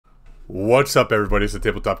What's up, everybody? It's the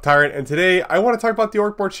Tabletop Tyrant, and today I want to talk about the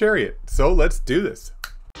Orc Boar Chariot. So let's do this.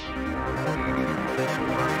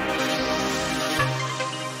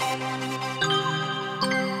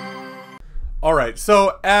 Alright,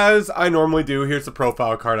 so as I normally do, here's the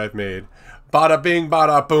profile card I've made. Bada bing,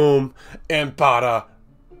 bada boom, and bada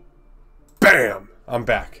bam! I'm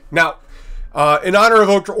back. Now, in honor of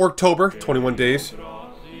Orctober, 21 days,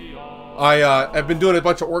 I've been doing a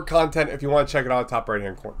bunch of orc content. If you want to check it out, top right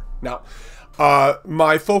hand corner. Now,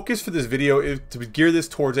 my focus for this video is to gear this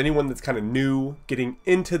towards anyone that's kind of new, getting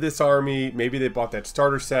into this army. Maybe they bought that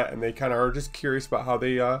starter set and they kind of are just curious about how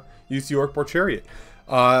they use the Orc Boar Chariot.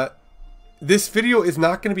 This video is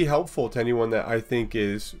not going to be helpful to anyone that I think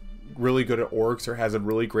is really good at orcs or has a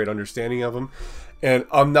really great understanding of them. And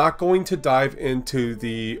I'm not going to dive into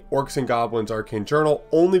the Orcs and Goblins Arcane Journal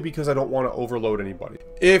only because I don't want to overload anybody.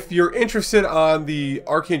 If you're interested on the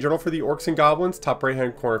Arcane Journal for the Orcs and Goblins, top right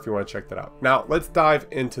hand corner if you want to check that out. Now let's dive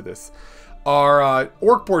into this. Our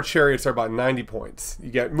Orc Boar Chariots are about 90 points.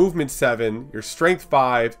 You get movement 7, your strength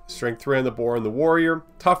 5, strength 3 on the boar and the warrior,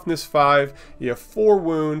 toughness 5, you have 4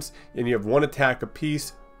 wounds, and you have 1 attack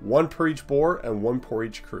apiece, 1 per each boar and 1 per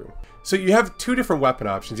each crew. So you have 2 different weapon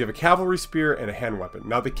options. You have a cavalry spear and a hand weapon.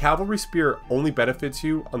 Now the cavalry spear only benefits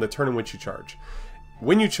you on the turn in which you charge.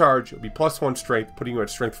 When you charge, you'll be +1 strength, putting you at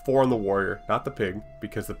strength 4 on the warrior, not the pig,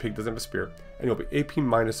 because the pig doesn't have a spear, and you'll be AP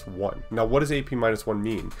 -1. Now what does AP -1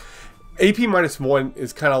 mean? AP -1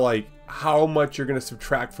 is kind of like how much you're going to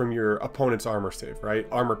subtract from your opponent's armor save, right?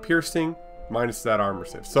 Armor piercing minus that armor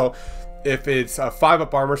save. So if it's a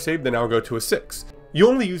 5-up armor save, then I'll go to a 6. You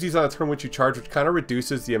only use these on a turn which you charge, which kind of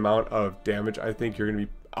reduces the amount of damage I think you're going to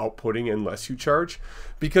be outputting unless you charge.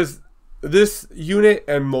 Because this unit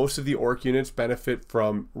and most of the orc units benefit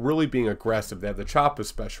from really being aggressive. They have the chop as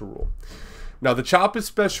special rule. Now the chop as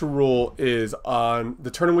special rule is on the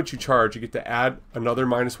turn in which you charge, you get to add another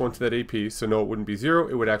 -1 to that AP. So no, it wouldn't be 0,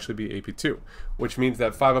 it would actually be AP2. Which means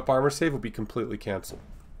that 5-up armor save will be completely canceled.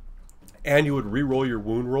 And you would re-roll your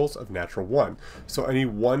wound rolls of natural 1. So any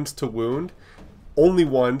 1s to wound, only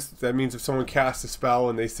 1s. That means if someone casts a spell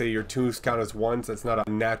and they say your 2s count as 1s, that's not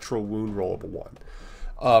a natural wound roll of a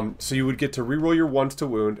 1. So you would get to reroll your 1s to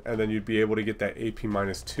wound, and then you'd be able to get that AP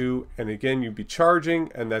 -2. And again, you'd be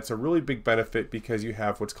charging, and that's a really big benefit because you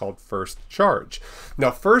have what's called first charge.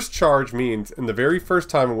 Now, first charge means in the very first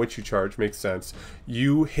time in which you charge, makes sense,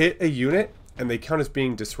 you hit a unit and they count as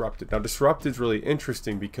being disrupted. Now disrupted is really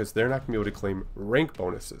interesting because they're not going to be able to claim rank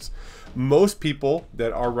bonuses. Most people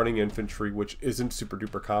that are running infantry, which isn't super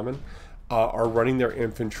duper common, are running their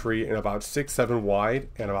infantry in about 6-7 wide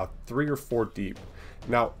and about 3 or 4 deep.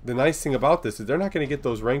 Now the nice thing about this is they're not going to get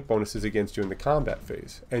those rank bonuses against you in the combat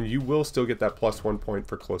phase, and you will still get that +1 point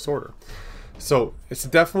for close order. So it's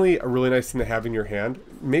definitely a really nice thing to have in your hand.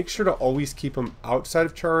 Make sure to always keep them outside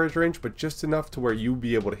of charge range, but just enough to where you'll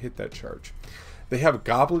be able to hit that charge. They have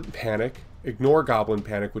Goblin Panic. Ignore Goblin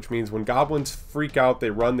Panic, which means when goblins freak out, they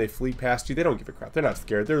run, they flee past you, they don't give a crap. They're not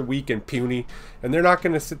scared. They're weak and puny, and they're not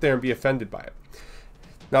going to sit there and be offended by it.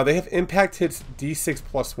 Now they have impact hits D6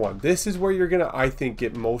 +1. This is where you're going to, I think,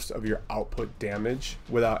 get most of your output damage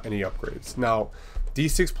without any upgrades. Now,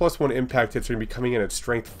 D6 +1 impact hits are going to be coming in at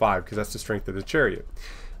strength 5 because that's the strength of the chariot.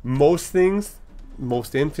 Most things,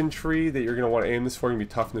 most infantry that you're going to want to aim this for are going to be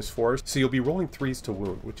toughness 4. So you'll be rolling 3s to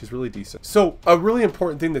wound, which is really decent. So a really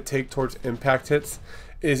important thing to take towards impact hits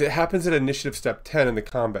is it happens at initiative step 10 in the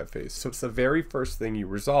combat phase. So it's the very first thing you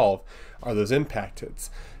resolve are those impact hits.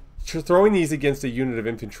 Throwing these against a unit of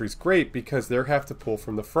infantry is great because they have to pull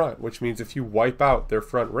from the front, which means if you wipe out their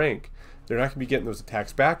front rank, they're not going to be getting those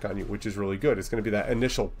attacks back on you, which is really good. It's going to be that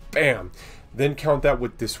initial bam. Then count that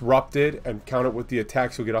with disrupted and count it with the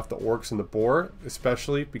attacks you'll get off the orcs and the boar,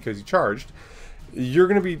 especially because you charged. You're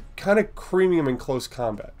going to be kind of creaming them in close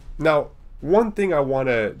combat. Now, one thing I want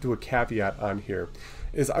to do a caveat on here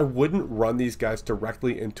is I wouldn't run these guys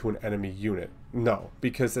directly into an enemy unit. No,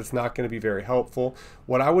 because that's not going to be very helpful.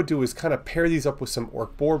 What I would do is kind of pair these up with some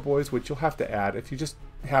Orc Boar boys, which you'll have to add. If you just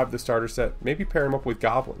have the starter set, maybe pair them up with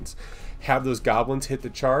goblins. Have those goblins hit the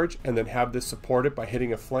charge, and then have this supported by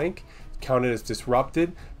hitting a flank, count it as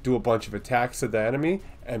disrupted, do a bunch of attacks to the enemy,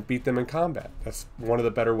 and beat them in combat. That's one of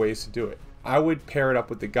the better ways to do it. I would pair it up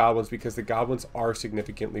with the goblins because the goblins are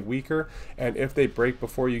significantly weaker, and if they break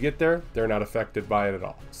before you get there, they're not affected by it at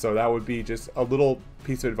all. So that would be just a little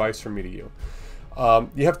piece of advice from me to you.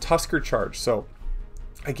 You have Tusker Charge. So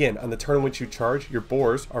again, on the turn in which you charge, your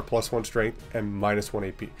boars are +1 strength and -1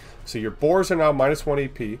 AP. So your boars are now -1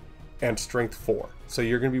 AP and strength 4. So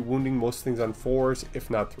you're going to be wounding most things on 4s, if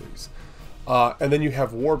not 3s. And then you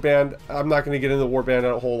have Warband. I'm not going to get into Warband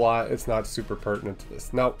a whole lot. It's not super pertinent to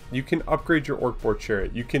this. Now, you can upgrade your Orc Boar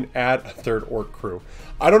Chariot. You can add a third Orc crew.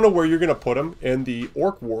 I don't know where you're going to put them. In the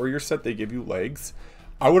Orc Warrior set, they give you legs.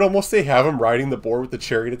 I would almost say have him riding the boar with the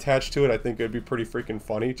chariot attached to it. I think it would be pretty freaking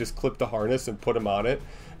funny. Just clip the harness and put him on it.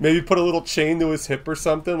 Maybe put a little chain to his hip or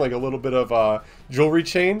something, like a little bit of jewelry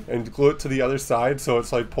chain, and glue it to the other side so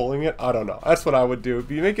it's like pulling it. I don't know. That's what I would do.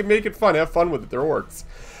 You make it fun. Have fun with it. They're orcs.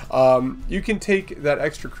 You can take that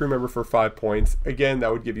extra crew member for 5 points. Again,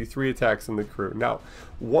 that would give you 3 attacks in the crew. Now,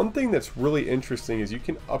 one thing that's really interesting is you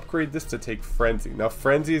can upgrade this to take Frenzy. Now,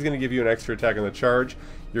 Frenzy is going to give you an extra attack on the charge.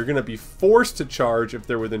 You're going to be forced to charge if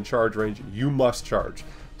they're within charge range. You must charge.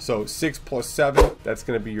 So 6 plus 7, that's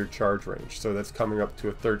going to be your charge range. So that's coming up to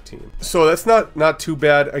a 13. So that's not too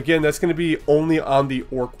bad. Again, that's going to be only on the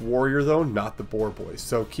Orc Warrior though, not the Boar Boys.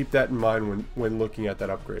 So keep that in mind when looking at that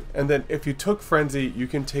upgrade. And then if you took Frenzy, you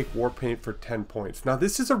can take War Paint for 10 points. Now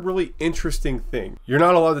this is a really interesting thing. You're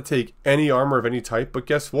not allowed to take any armor of any type, but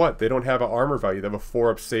guess what? They don't have an armor value. They have a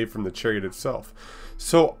 4-up save from the chariot itself.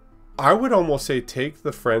 So I would almost say take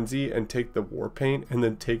the Frenzy and take the War Paint and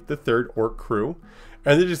then take the third Orc crew.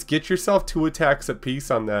 And then just get yourself 2 attacks apiece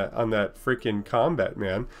on that freaking combat,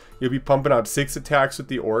 man. You'll be pumping out 6 attacks with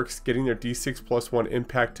the orcs, getting their d6 plus 1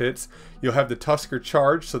 impact hits. You'll have the Tusker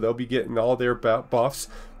charge, so they'll be getting all their buffs.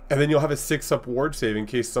 And then you'll have a 6-up ward save in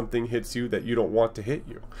case something hits you that you don't want to hit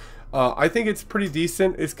you. I think it's pretty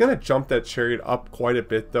decent. It's going to jump that chariot up quite a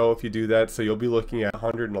bit, though, if you do that. So you'll be looking at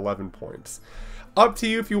 111 points. Up to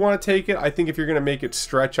you if you want to take it. I think if you're going to make it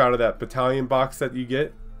stretch out of that battalion box that you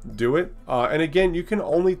get, do it. And again, you can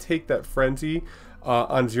only take that Frenzy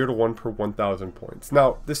on 0 to 1 per 1,000 points.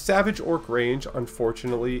 Now, the Savage Orc range,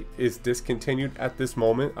 unfortunately, is discontinued at this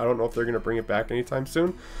moment. I don't know if they're going to bring it back anytime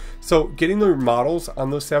soon. So getting the models on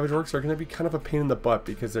those Savage Orcs are going to be kind of a pain in the butt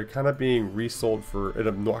because they're kind of being resold for an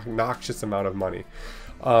obnoxious amount of money.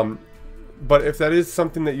 But if that is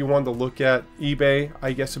something that you wanted to look at, eBay,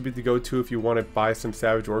 I guess, would be the go-to if you want to buy some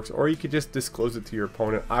Savage Orcs, or you could just disclose it to your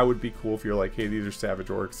opponent. I would be cool if you're like, hey, these are Savage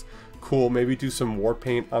Orcs. Cool, maybe do some war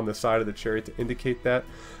paint on the side of the chariot to indicate that.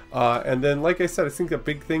 And then, like I said, I think a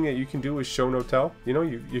big thing that you can do is show no tell. You know,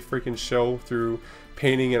 you freaking show through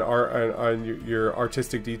painting and art on your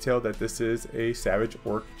artistic detail that this is a Savage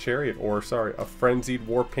Orc chariot, or sorry, a frenzied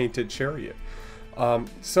war painted chariot.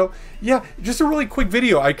 So yeah, just a really quick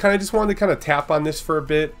video. I kind of just wanted to kind of tap on this for a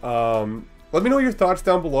bit. Let me know your thoughts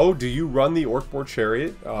down below. Do you run the Orc Boar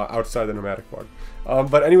Chariot outside the nomadic one?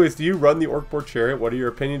 But anyways, do you run the Orc Boar Chariot? What are your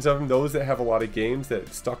opinions of them? Those that have a lot of games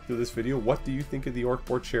that stuck to this video, what do you think of the Orc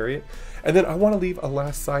Boar Chariot? And then I want to leave a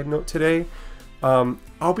last side note today.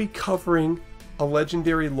 I'll be covering a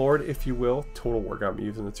legendary lord, if you will. Total War got me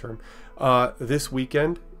using the term. This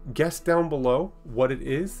weekend. Guess down below what it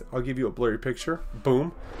is. I'll give you a blurry picture.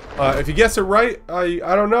 Boom. If you guess it right, I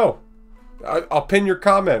don't know. I'll pin your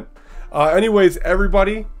comment. Anyways,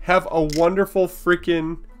 everybody, have a wonderful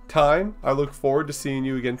freaking time. I look forward to seeing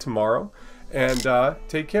you again tomorrow. And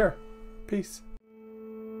take care. Peace.